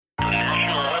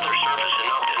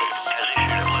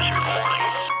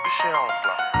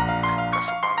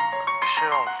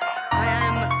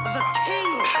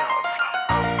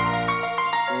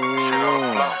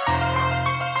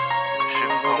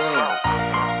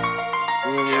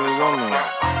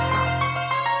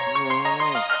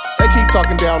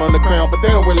talking down on the crown, but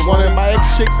they don't really want it. My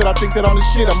ex-chick said I think that on the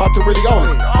shit, I'm about to really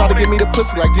own it. Try to give me the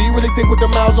pussy, like, do you really think with the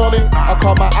mouths on it? I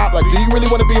call my op, like, do you really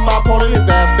wanna be my opponent? His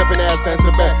ass stepping ass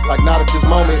dancing back, like, not at this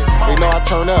moment. They know I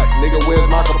turn up, nigga, where's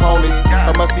my component?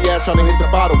 Her musty ass tryna hit the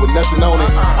bottle with nothing on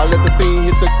it. I let the fiend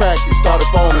hit the crack, it started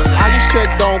foaming. I just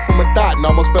checked on from a thought and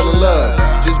almost fell in love.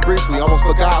 Just briefly, almost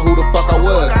forgot who the fuck I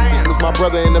was. This was my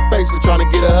brother in the face for trying to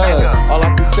get a hug. All I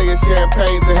can say is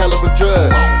champagne's a hell of a drug.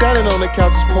 Standing on the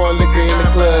couch just pouring liquor in the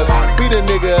club. Beat a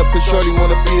nigga up cause shorty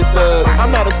wanna be a thug.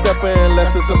 I'm not a stepper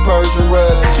unless it's a Persian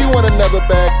rug. She want another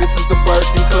bag, this is the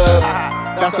Birkin Club.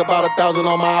 That's about 1,000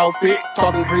 on my outfit.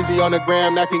 Talking greasy on the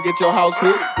gram, that can get your house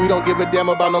hit. We don't give a damn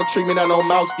about no treatment that no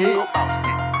mouse get.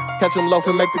 Catch him loaf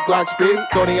and make the Glock spit.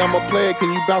 Jody, I'm a player, can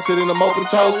you bounce it in them open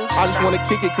toes? I just wanna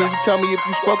kick it, can you tell me if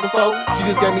you spoke before? She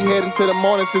just gave me head into the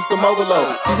morning, system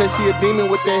overload. She said she a demon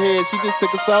with their head, she just took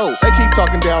a soul. They keep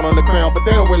talking down on the crown, but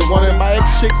they don't really want it. My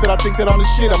ex-chick said I think that on the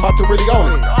shit, I'm about to really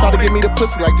own it. Try to give me the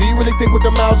pussy, like, do you really think with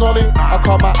the mouths on it? I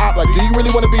call my op, like, do you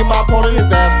really wanna be my opponent? His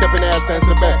ass stepping ass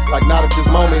dancing back, like, not at this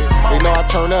moment. They know I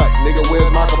turn up, nigga, where's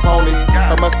my component?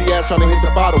 Her musty ass tryna hit the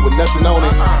bottle with nothing on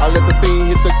it. I let the fiend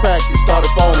hit the crack, it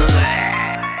started foaming.